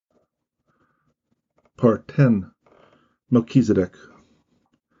Part 10. Melchisedech.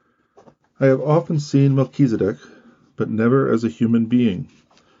 I have often seen Melchisedech, but never as a human being.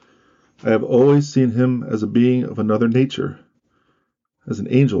 I have always seen him as a being of another nature, as an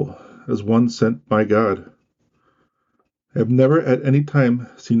angel, as one sent by God. I have never at any time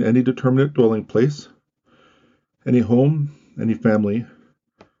seen any determinate dwelling place, any home, any family,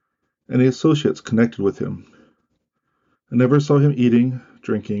 any associates connected with him. I never saw him eating,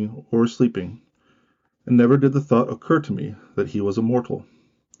 drinking, or sleeping, and never did the thought occur to me that he was a mortal.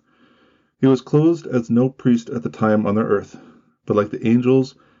 He was clothed as no priest at the time on the earth, but like the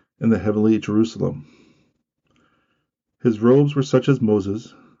angels in the heavenly Jerusalem. His robes were such as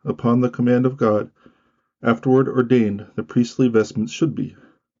Moses, upon the command of God, afterward ordained the priestly vestments should be.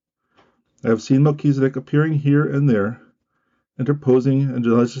 I have seen Melchisedech appearing here and there, interposing and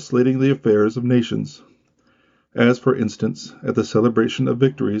legislating the affairs of nations, as, for instance, at the celebration of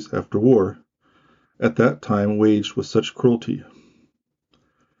victories after war, at that time waged with such cruelty.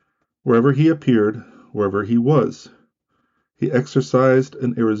 Wherever he appeared, wherever he was, he exercised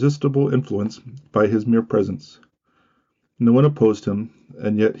an irresistible influence by his mere presence. No one opposed him,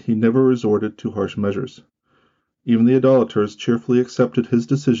 and yet he never resorted to harsh measures. Even the idolaters cheerfully accepted his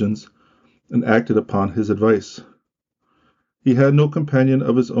decisions and acted upon his advice. He had no companion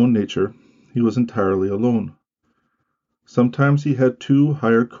of his own nature. He was entirely alone. Sometimes he had 2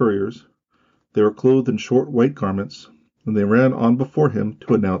 hired couriers. They were clothed in short white garments, and they ran on before him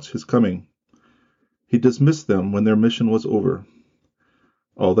to announce his coming. He dismissed them when their mission was over.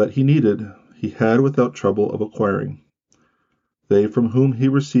 All that he needed, he had without trouble of acquiring. They from whom he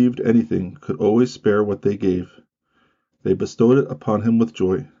received anything could always spare what they gave. They bestowed it upon him with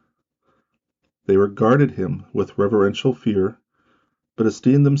joy. They regarded him with reverential fear, but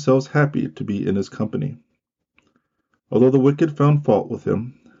esteemed themselves happy to be in his company. Although the wicked found fault with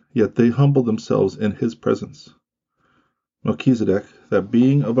him, yet they humbled themselves in his presence. Melchisedech, that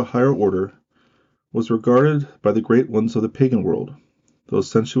being of a higher order, was regarded by the great ones of the pagan world,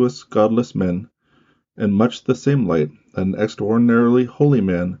 those sensuous, godless men, in much the same light that an extraordinarily holy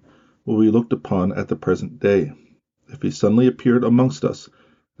man will be looked upon at the present day, if he suddenly appeared amongst us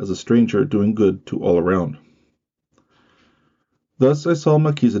as a stranger doing good to all around. Thus I saw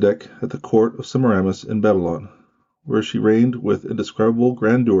Melchisedech at the court of Semiramis in Babylon, where she reigned with indescribable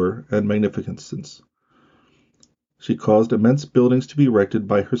grandeur and magnificence. She caused immense buildings to be erected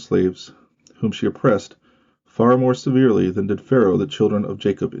by her slaves, whom she oppressed far more severely than did Pharaoh the children of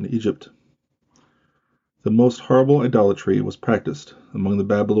Jacob in Egypt. The most horrible idolatry was practiced among the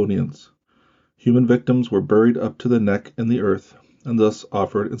Babylonians. Human victims were buried up to the neck in the earth, and thus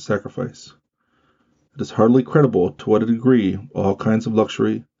offered in sacrifice. It is hardly credible to what a degree all kinds of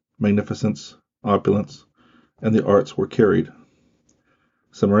luxury, magnificence, opulence, and the arts were carried.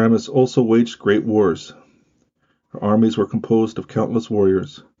 Semiramis also waged great wars. Her armies were composed of countless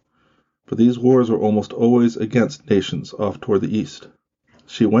warriors, but these wars were almost always against nations off toward the east.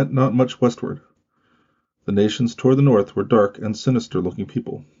 She went not much westward. The nations toward the north were dark and sinister-looking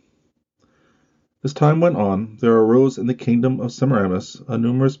people. As time went on, there arose in the kingdom of Semiramis a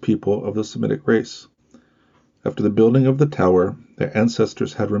numerous people of the Semitic race. After the building of the tower, their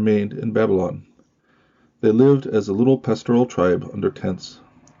ancestors had remained in Babylon. They lived as a little pastoral tribe under tents,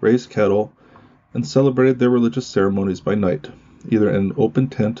 raised cattle, and celebrated their religious ceremonies by night, either in an open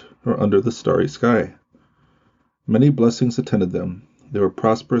tent or under the starry sky. Many blessings attended them. They were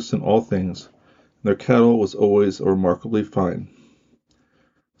prosperous in all things, and their cattle was always remarkably fine.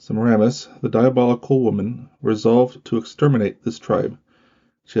 Semiramis, the diabolical woman, resolved to exterminate this tribe.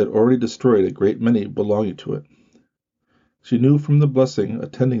 She had already destroyed a great many belonging to it. She knew from the blessing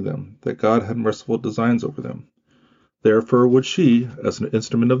attending them that God had merciful designs over them. Therefore would she, as an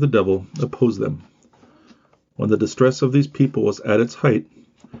instrument of the devil, oppose them. When the distress of these people was at its height,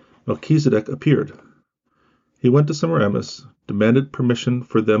 Melchisedech appeared. He went to Semiramis, demanded permission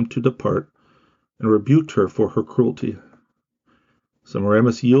for them to depart, and rebuked her for her cruelty.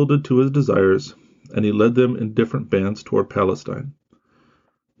 Semiramis yielded to his desires, and he led them in different bands toward Palestine.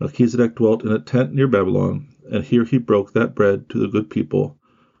 Melchisedech dwelt in a tent near Babylon, and here he broke that bread to the good people,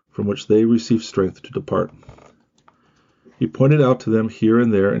 from which they received strength to depart. He pointed out to them here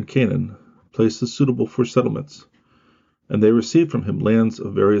and there in Canaan places suitable for settlements, and they received from him lands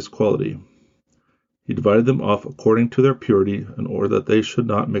of various quality. He divided them off according to their purity, in order that they should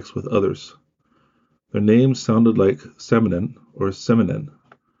not mix with others. Their names sounded like Samanin or Seminin.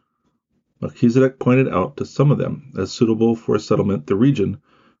 Melchisedech pointed out to some of them as suitable for a settlement the region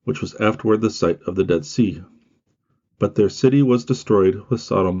which was afterward the site of the Dead Sea. But their city was destroyed with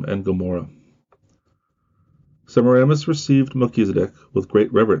Sodom and Gomorrah. Semiramis received Melchisedech with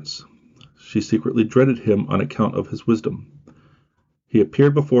great reverence. she secretly dreaded him on account of his wisdom. He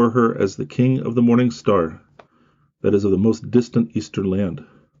appeared before her as the king of the morning star, that is, of the most distant eastern land.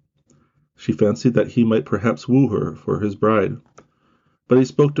 She fancied that he might perhaps woo her for his bride, but he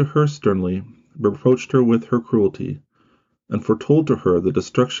spoke to her sternly, reproached her with her cruelty, and foretold to her the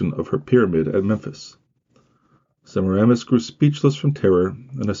destruction of her pyramid at Memphis. Semiramis grew speechless from terror,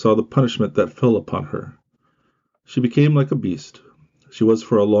 and I saw the punishment that fell upon her. She became like a beast. She was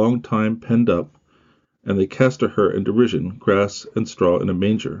for a long time penned up, and they cast to her in derision grass and straw in a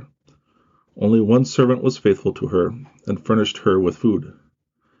manger. Only one servant was faithful to her, and furnished her with food.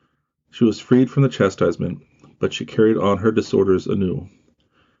 She was freed from the chastisement, but she carried on her disorders anew.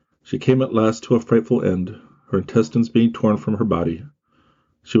 She came at last to a frightful end, her intestines being torn from her body.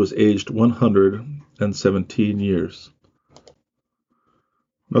 She was aged 117 years.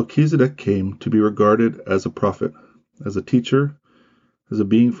 Melchisedech came to be regarded as a prophet, as a teacher, as a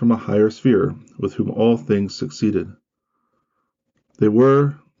being from a higher sphere, with whom all things succeeded. They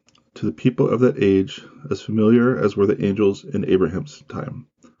were, to the people of that age, as familiar as were the angels in Abraham's time.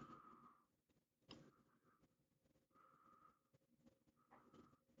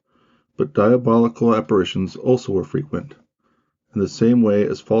 But diabolical apparitions also were frequent, in the same way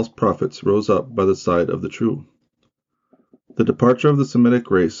as false prophets rose up by the side of the true. The departure of the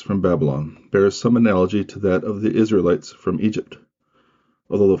Semitic race from Babylon bears some analogy to that of the Israelites from Egypt,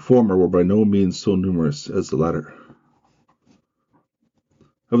 although the former were by no means so numerous as the latter.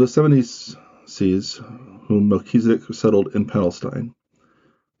 Of the 70 sees whom Melchizedek settled in Palestine,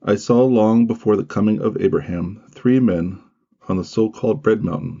 I saw long before the coming of Abraham 3 men on the so-called Bread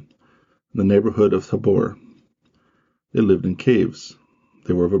Mountain, in the neighborhood of Tabor. They lived in caves.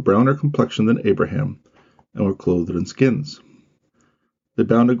 They were of a browner complexion than Abraham, and were clothed in skins. They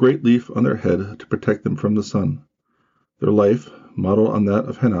bound a great leaf on their head to protect them from the sun. Their life, modeled on that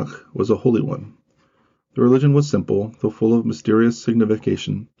of Enoch, was a holy one. Their religion was simple, though full of mysterious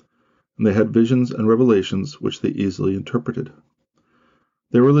signification, and they had visions and revelations which they easily interpreted.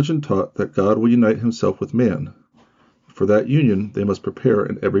 Their religion taught that God will unite himself with man. For that union they must prepare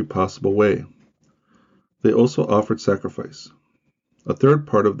in every possible way. They also offered sacrifice. A third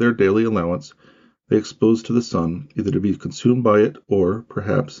part of their daily allowance they exposed to the sun, either to be consumed by it or,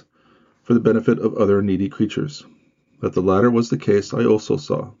 perhaps, for the benefit of other needy creatures. That the latter was the case I also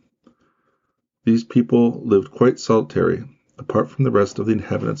saw. These people lived quite solitary, apart from the rest of the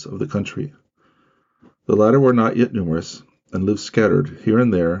inhabitants of the country. The latter were not yet numerous, and lived scattered here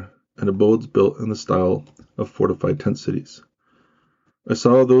and there in abodes built in the style of fortified tent cities. I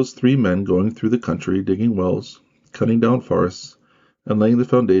saw those 3 men going through the country, digging wells, cutting down forests, and laying the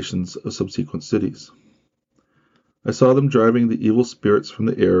foundations of subsequent cities. I saw them driving the evil spirits from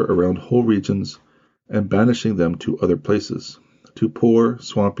the air around whole regions and banishing them to other places, to poor,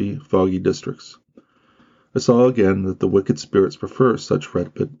 swampy, foggy districts. I saw again that the wicked spirits prefer such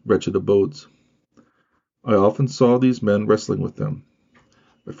wretched abodes. I often saw these men wrestling with them.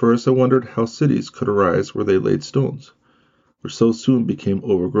 At first I wondered how cities could arise where they laid stones, which so soon became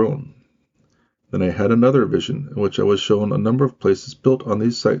overgrown. Then I had another vision in which I was shown a number of places built on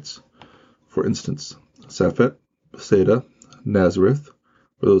these sites. For instance, Saphet, Bethsaida, Nazareth,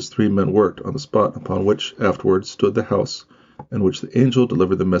 where those 3 men worked on the spot upon which afterwards stood the house in which the angel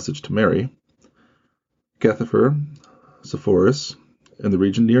delivered the message to Mary, Gathhepher, Sepphoris, in the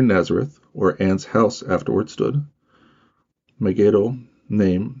region near Nazareth, where Anne's house afterwards stood, Megiddo,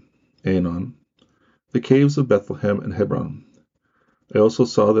 Naim, Aenon, the caves of Bethlehem and Hebron. I also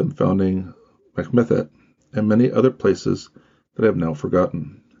saw them founding Machmethet and many other places that I have now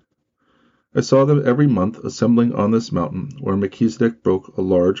forgotten. I saw them every month assembling on this mountain, where Melchizedek broke a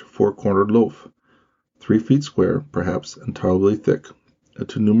large 4-cornered loaf, 3 feet square, perhaps, and tolerably thick,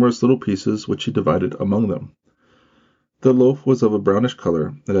 into numerous little pieces which he divided among them. The loaf was of a brownish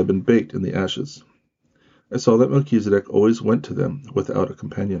color and had been baked in the ashes. I saw that Melchizedek always went to them without a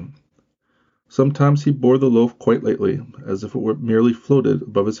companion. Sometimes he bore the loaf quite lightly, as if it were merely floated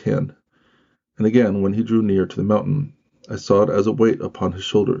above his hand, and again, when he drew near to the mountain, I saw it as a weight upon his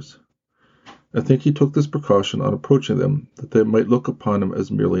shoulders. I think he took this precaution on approaching them, that they might look upon him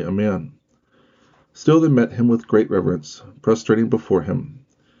as merely a man. Still they met him with great reverence, prostrating before him.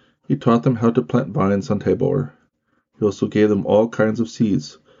 He taught them how to plant vines on Tabor. He also gave them all kinds of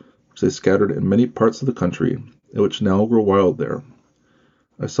seeds, which they scattered in many parts of the country, and which now grow wild there.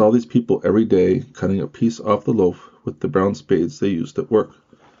 I saw these people every day cutting a piece off the loaf with the brown spades they used at work.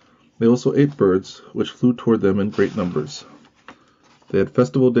 They also ate birds, which flew toward them in great numbers. They had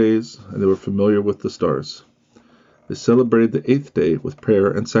festival days, and they were familiar with the stars. They celebrated the 8th day with prayer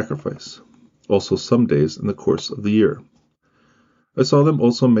and sacrifice, also some days in the course of the year. I saw them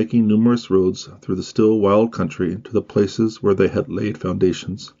also making numerous roads through the still wild country to the places where they had laid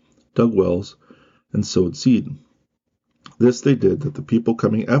foundations, dug wells, and sowed seed. This they did that the people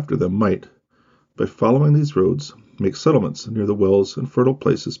coming after them might, by following these roads, make settlements near the wells and fertile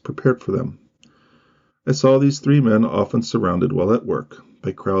places prepared for them. I saw these 3 men often surrounded while at work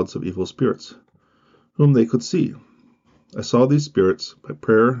by crowds of evil spirits, whom they could see. I saw these spirits, by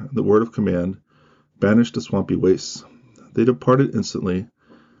prayer and the word of command, banish the swampy wastes. They departed instantly, and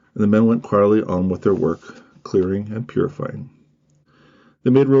the men went quietly on with their work, clearing and purifying.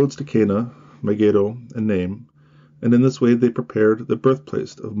 They made roads to Cana, Megiddo, and Naim, and in this way they prepared the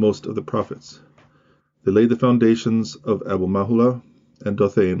birthplace of most of the prophets. They laid the foundations of Abel-Mahula and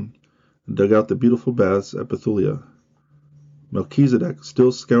Dothaim, and dug out the beautiful baths at Bethulia. Melchisedech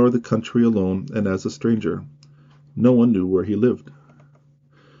still scoured the country alone and as a stranger. No one knew where he lived.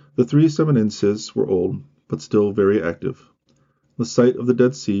 The 3 Samarenses were old, but still very active. The site of the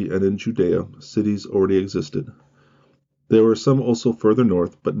Dead Sea and in Judea, cities already existed. There were some also further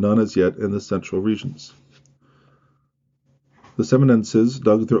north, but none as yet in the central regions. The Samarenses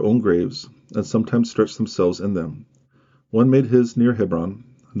dug their own graves, and sometimes stretched themselves in them. One made his near Hebron,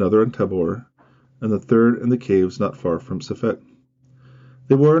 another in Tabor, and the third in the caves not far from Sephet.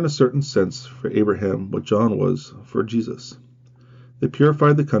 They were in a certain sense for Abraham what John was for Jesus. They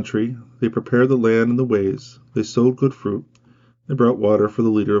purified the country, they prepared the land and the ways, they sowed good fruit, they brought water for the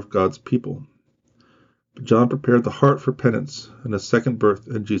leader of God's people. But John prepared the heart for penance and a second birth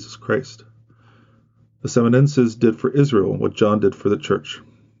in Jesus Christ. The Samarenses did for Israel what John did for the church.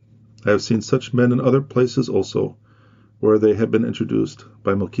 I have seen such men in other places also, where they had been introduced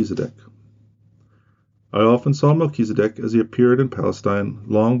by Melchisedech. I often saw Melchisedech as he appeared in Palestine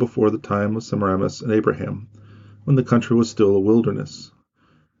long before the time of Semiramis and Abraham, when the country was still a wilderness.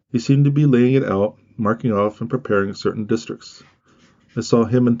 He seemed to be laying it out, marking off and preparing certain districts. I saw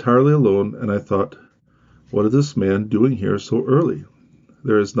him entirely alone, and I thought, what is this man doing here so early?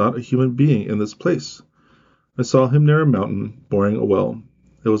 There is not a human being in this place. I saw him near a mountain, boring a well.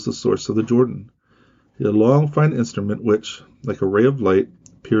 It was the source of the Jordan. He had a long, fine instrument which, like a ray of light,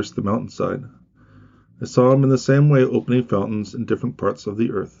 pierced the mountainside. I saw him in the same way opening fountains in different parts of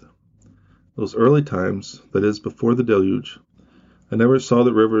the earth. Those early times, that is, before the deluge, I never saw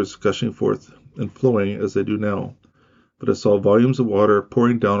the rivers gushing forth and flowing as they do now, but I saw volumes of water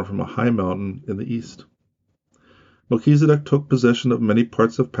pouring down from a high mountain in the east. Melchisedech took possession of many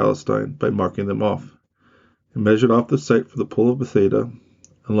parts of Palestine by marking them off. He measured off the site for the pool of Bethsaida,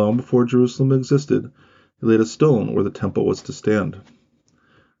 and long before Jerusalem existed, he laid a stone where the temple was to stand.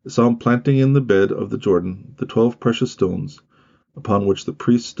 I saw him planting in the bed of the Jordan the 12 precious stones, upon which the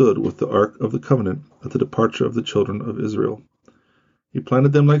priests stood with the ark of the covenant at the departure of the children of Israel. He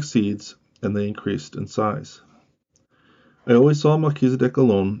planted them like seeds, and they increased in size. I always saw Melchisedech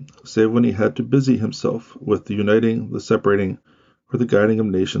alone, save when he had to busy himself with the uniting, the separating, or the guiding of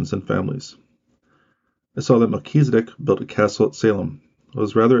nations and families. I saw that Melchisedech built a castle at Salem. It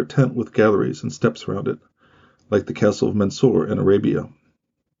was rather a tent with galleries and steps round it, like the castle of Mensour in Arabia.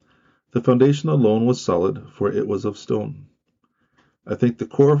 The foundation alone was solid, for it was of stone. I think the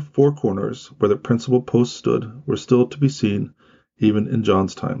 4 corners, where the principal posts stood, were still to be seen even in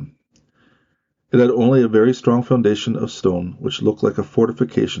John's time. It had only a very strong foundation of stone, which looked like a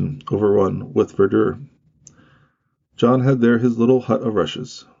fortification overrun with verdure. John had there his little hut of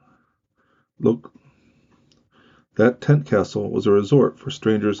rushes. Look, that tent castle was a resort for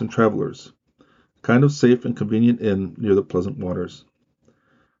strangers and travelers, a kind of safe and convenient inn near the pleasant waters.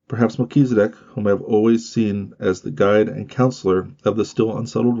 Perhaps Melchisedech, whom I have always seen as the guide and counselor of the still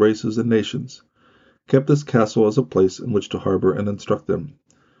unsettled races and nations, kept this castle as a place in which to harbor and instruct them.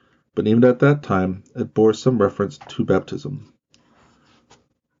 But even at that time, it bore some reference to baptism.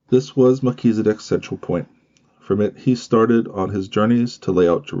 This was Melchizedek's central point. From it he started on his journeys to lay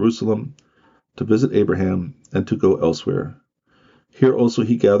out Jerusalem, to visit Abraham, and to go elsewhere. Here also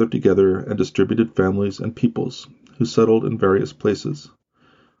he gathered together and distributed families and peoples, who settled in various places.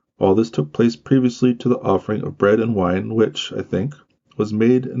 All this took place previously to the offering of bread and wine, which, I think, was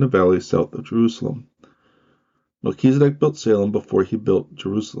made in a valley south of Jerusalem. Melchizedek built Salem before he built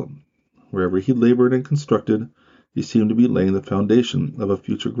Jerusalem. Wherever he labored and constructed, he seemed to be laying the foundation of a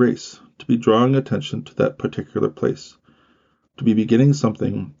future grace, to be drawing attention to that particular place, to be beginning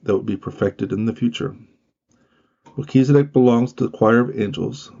something that would be perfected in the future. Melchizedek belongs to the choir of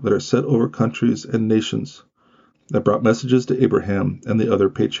angels that are set over countries and nations, that brought messages to Abraham and the other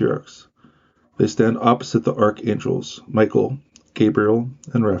patriarchs. They stand opposite the archangels, Michael, Gabriel,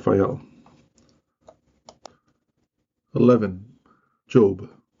 and Raphael. 11. Job.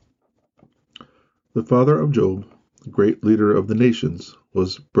 The father of Job, the great leader of the nations,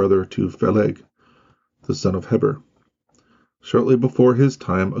 was brother to Phaleg, the son of Heber. Shortly before his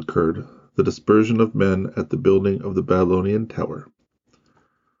time occurred the dispersion of men at the building of the Babylonian tower.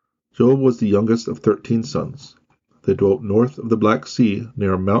 Job was the youngest of 13 sons. They dwelt north of the Black Sea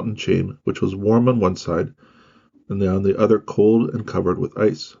near a mountain chain which was warm on one side and on the other cold and covered with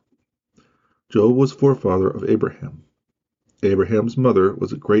ice. Job was forefather of Abraham. Abraham's mother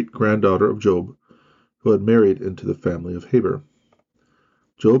was a great-granddaughter of Job, who had married into the family of Heber.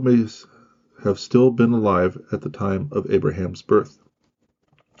 Job may have still been alive at the time of Abraham's birth.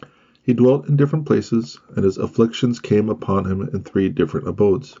 He dwelt in different places, and his afflictions came upon him in 3 different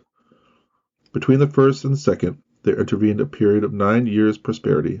abodes. Between the first and the second, there intervened a period of 9 years'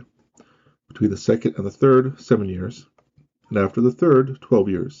 prosperity. Between the second and the third, 7 years, and after the third, 12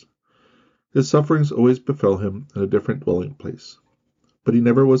 years. His sufferings always befell him in a different dwelling place, but he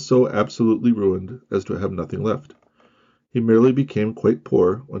never was so absolutely ruined as to have nothing left. He merely became quite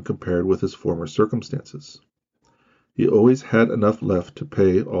poor when compared with his former circumstances. He always had enough left to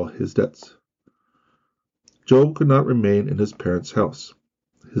pay all his debts. Job could not remain in his parents' house.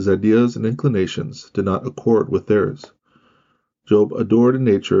 His ideas and inclinations did not accord with theirs. Job adored in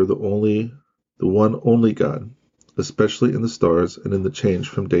nature the one only God, especially in the stars and in the change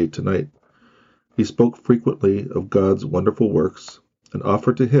from day to night. He spoke frequently of God's wonderful works, and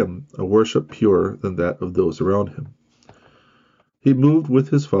offered to him a worship purer than that of those around him. He moved with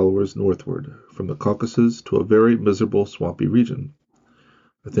his followers northward, from the Caucasus to a very miserable swampy region.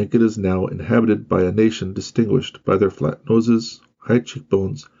 I think it is now inhabited by a nation distinguished by their flat noses, high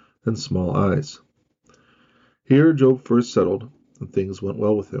cheekbones, and small eyes. Here Job first settled, and things went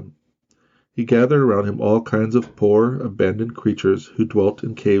well with him. He gathered around him all kinds of poor, abandoned creatures who dwelt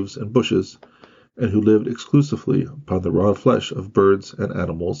in caves and bushes, and who lived exclusively upon the raw flesh of birds and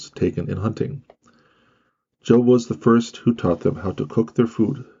animals taken in hunting. Job was the first who taught them how to cook their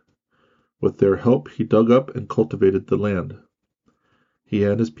food. With their help he dug up and cultivated the land. He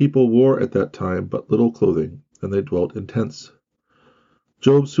and his people wore at that time but little clothing, and they dwelt in tents.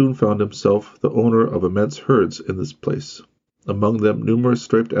 Job soon found himself the owner of immense herds in this place, among them numerous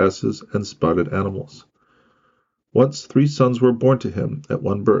striped asses and spotted animals. Once 3 sons were born to him at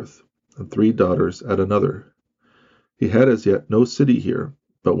one birth, and 3 daughters at another. He had as yet no city here,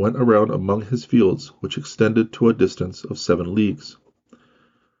 but went around among his fields, which extended to a distance of 7 leagues.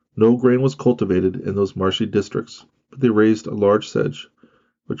 No grain was cultivated in those marshy districts, but they raised a large sedge,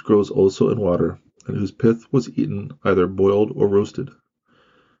 which grows also in water, and whose pith was eaten either boiled or roasted.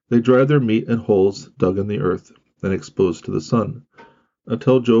 They dried their meat in holes dug in the earth, and exposed to the sun,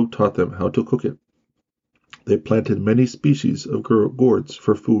 until Job taught them how to cook it. They planted many species of gourds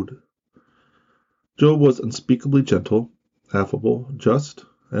for food. Job was unspeakably gentle, affable, just,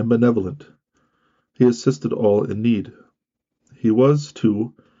 and benevolent. He assisted all in need. He was,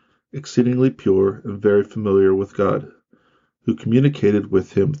 too, exceedingly pure and very familiar with God, who communicated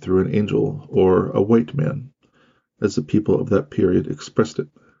with him through an angel, or a white man, as the people of that period expressed it.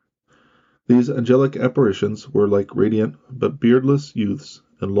 These angelic apparitions were like radiant but beardless youths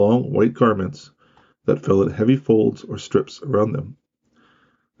in long white garments that fell in heavy folds or strips around them.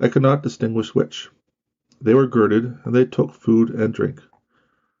 I could not distinguish which. They were girded, and they took food and drink.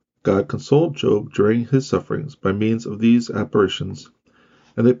 God consoled Job during his sufferings by means of these apparitions,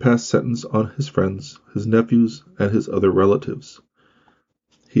 and they passed sentence on his friends, his nephews, and his other relatives.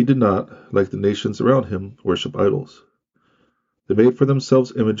 He did not, like the nations around him, worship idols. They made for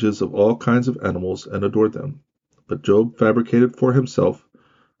themselves images of all kinds of animals and adored them. But Job fabricated for himself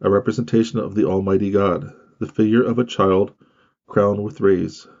a representation of the Almighty God, the figure of a child crowned with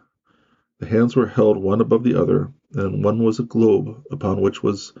rays. The hands were held one above the other, and one was a globe upon which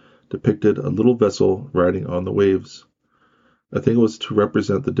was depicted a little vessel riding on the waves. I think it was to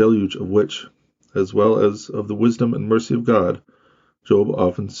represent the deluge of which, as well as of the wisdom and mercy of God, Job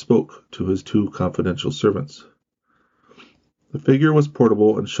often spoke to his 2 confidential servants. The figure was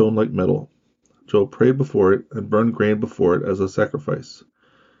portable and shone like metal. Job prayed before it and burned grain before it as a sacrifice.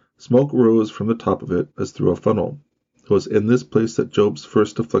 Smoke rose from the top of it as through a funnel. It was in this place that Job's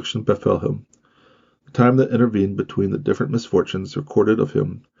first affliction befell him. The time that intervened between the different misfortunes recorded of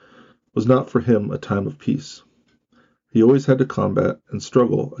him was not for him a time of peace. He always had to combat and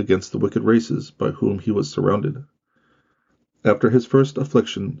struggle against the wicked races by whom he was surrounded. After his first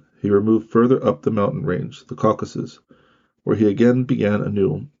affliction, he removed further up the mountain range, the Caucasus, where he again began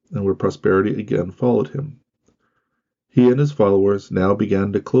anew, and where prosperity again followed him. He and his followers now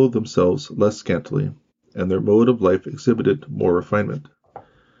began to clothe themselves less scantily, and their mode of life exhibited more refinement.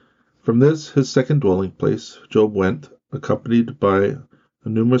 From this, his second dwelling place, Job went, accompanied by a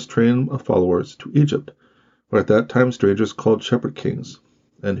numerous train of followers, to Egypt, were at that time strangers called shepherd kings,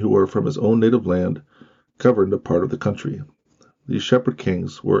 and who were from his own native land, governed a part of the country. These shepherd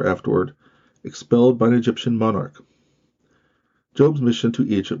kings were afterward expelled by an Egyptian monarch. Job's mission to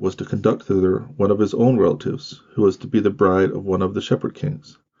Egypt was to conduct thither one of his own relatives, who was to be the bride of one of the shepherd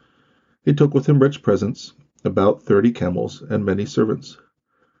kings. He took with him rich presents, about 30 camels, and many servants.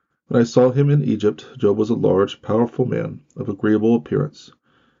 When I saw him in Egypt, Job was a large, powerful man, of agreeable appearance.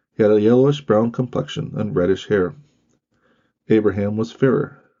 He had a yellowish-brown complexion and reddish hair. Abraham was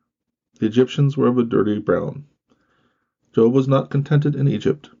fairer. The Egyptians were of a dirty brown. Job was not contented in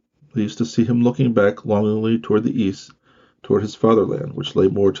Egypt. I used to see him looking back longingly toward the east, toward his fatherland, which lay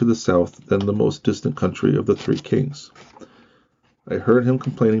more to the south than the most distant country of the 3 kings. I heard him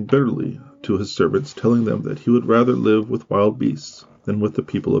complaining bitterly to his servants, telling them that he would rather live with wild beasts than with the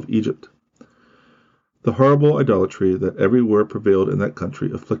people of Egypt. The horrible idolatry that everywhere prevailed in that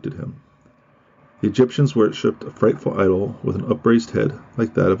country afflicted him. The Egyptians worshipped a frightful idol with an upraised head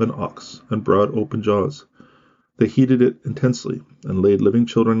like that of an ox and broad open jaws. They heated it intensely and laid living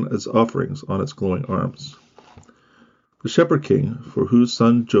children as offerings on its glowing arms. The shepherd king, for whose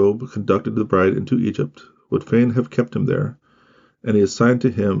son Job conducted the bride into Egypt, would fain have kept him there, and he assigned to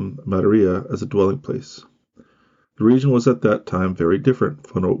him Moriah as a dwelling place. The region was at that time very different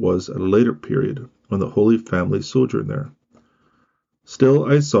from what it was at a later period, when the Holy Family sojourned there. Still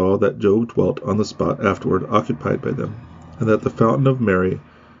I saw that Job dwelt on the spot afterward occupied by them, and that the fountain of Mary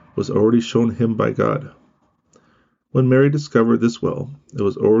was already shown him by God. When Mary discovered this well, it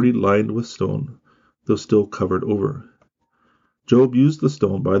was already lined with stone, though still covered over. Job used the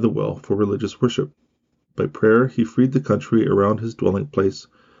stone by the well for religious worship. By prayer he freed the country around his dwelling place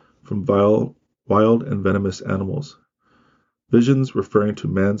from wild and venomous animals. Visions referring to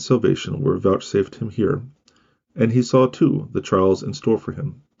man's salvation were vouchsafed him here, and he saw, too, the trials in store for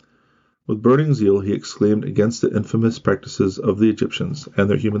him. With burning zeal he exclaimed against the infamous practices of the Egyptians and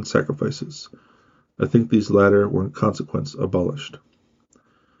their human sacrifices. I think these latter were in consequence abolished.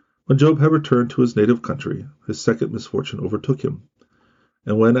 When Job had returned to his native country, his second misfortune overtook him.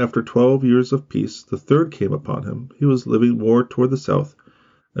 And when, after 12 years of peace, the third came upon him, he was living more toward the south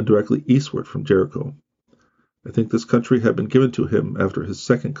and directly eastward from Jericho. I think this country had been given to him after his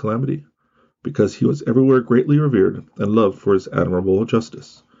second calamity, because he was everywhere greatly revered and loved for his admirable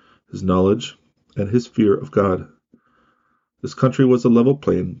justice, his knowledge, and his fear of God. This country was a level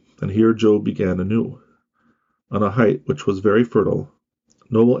plain, and here Job began anew. On a height which was very fertile,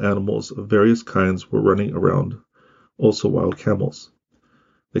 noble animals of various kinds were running around, also wild camels.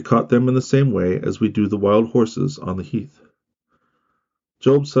 They caught them in the same way as we do the wild horses on the heath.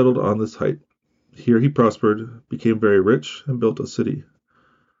 Job settled on this height. Here he prospered, became very rich, and built a city.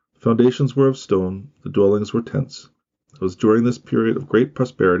 The foundations were of stone, the dwellings were tents. It was during this period of great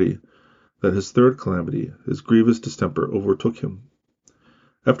prosperity that his third calamity, his grievous distemper, overtook him.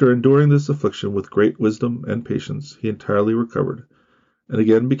 After enduring this affliction with great wisdom and patience, he entirely recovered, and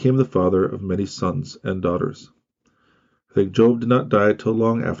again became the father of many sons and daughters. I think Job did not die till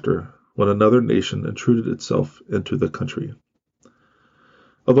long after, when another nation intruded itself into the country.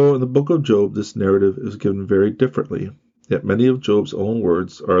 Although in the book of Job this narrative is given very differently, yet many of Job's own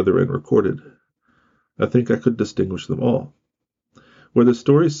words are therein recorded. I think I could distinguish them all. Where the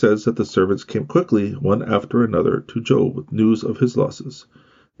story says that the servants came quickly, one after another, to Job with news of his losses,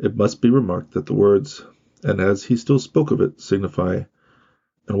 it must be remarked that the words, "and as he still spoke of it," signify,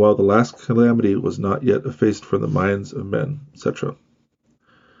 "and while the last calamity was not yet effaced from the minds of men," etc.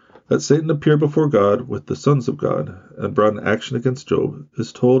 That Satan appeared before God with the sons of God, and brought an action against Job,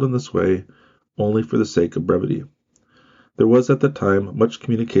 is told in this way only for the sake of brevity. There was at that time much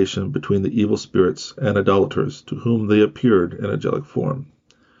communication between the evil spirits and idolaters to whom they appeared in angelic form.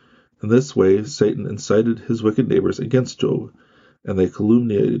 In this way Satan incited his wicked neighbors against Job, and they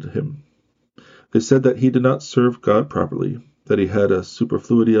calumniated him. They said that he did not serve God properly, that he had a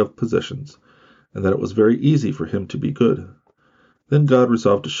superfluity of possessions, and that it was very easy for him to be good. Then God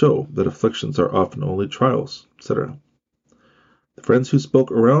resolved to show that afflictions are often only trials, etc. The friends who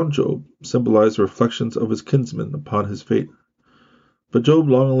spoke around Job symbolized the reflections of his kinsmen upon his fate. But Job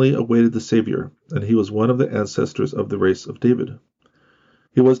longingly awaited the Savior, and he was one of the ancestors of the race of David.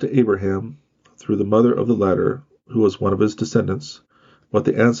 He was to Abraham, through the mother of the latter, who was one of his descendants, what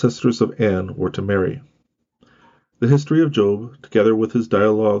the ancestors of Anne were to Mary. The history of Job, together with his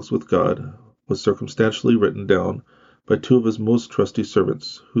dialogues with God, was circumstantially written down by 2 of his most trusty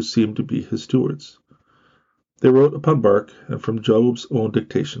servants, who seemed to be his stewards. They wrote upon bark and from Job's own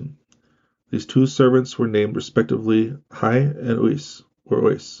dictation. These 2 servants were named respectively Hai and Ois, or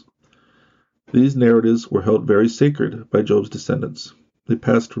Ois. These narratives were held very sacred by Job's descendants. They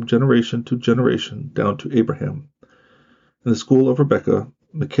passed from generation to generation down to Abraham. In the school of Rebekah,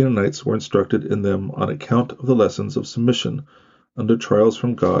 the Canaanites were instructed in them on account of the lessons of submission under trials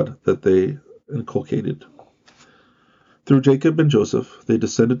from God that they inculcated. Through Jacob and Joseph, they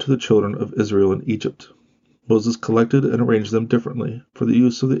descended to the children of Israel in Egypt. Moses collected and arranged them differently for the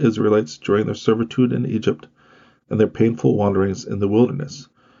use of the Israelites during their servitude in Egypt and their painful wanderings in the wilderness,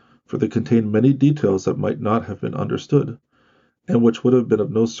 for they contained many details that might not have been understood, and which would have been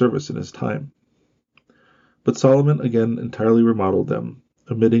of no service in his time. But Solomon again entirely remodeled them,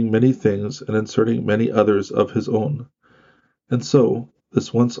 omitting many things and inserting many others of his own. And so,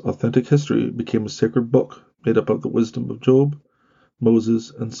 this once authentic history became a sacred book made up of the wisdom of Job,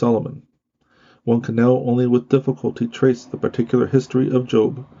 Moses, and Solomon. One can now only with difficulty trace the particular history of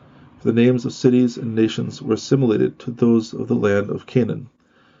Job, for the names of cities and nations were assimilated to those of the land of Canaan,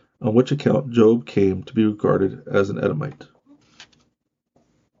 on which account Job came to be regarded as an Edomite.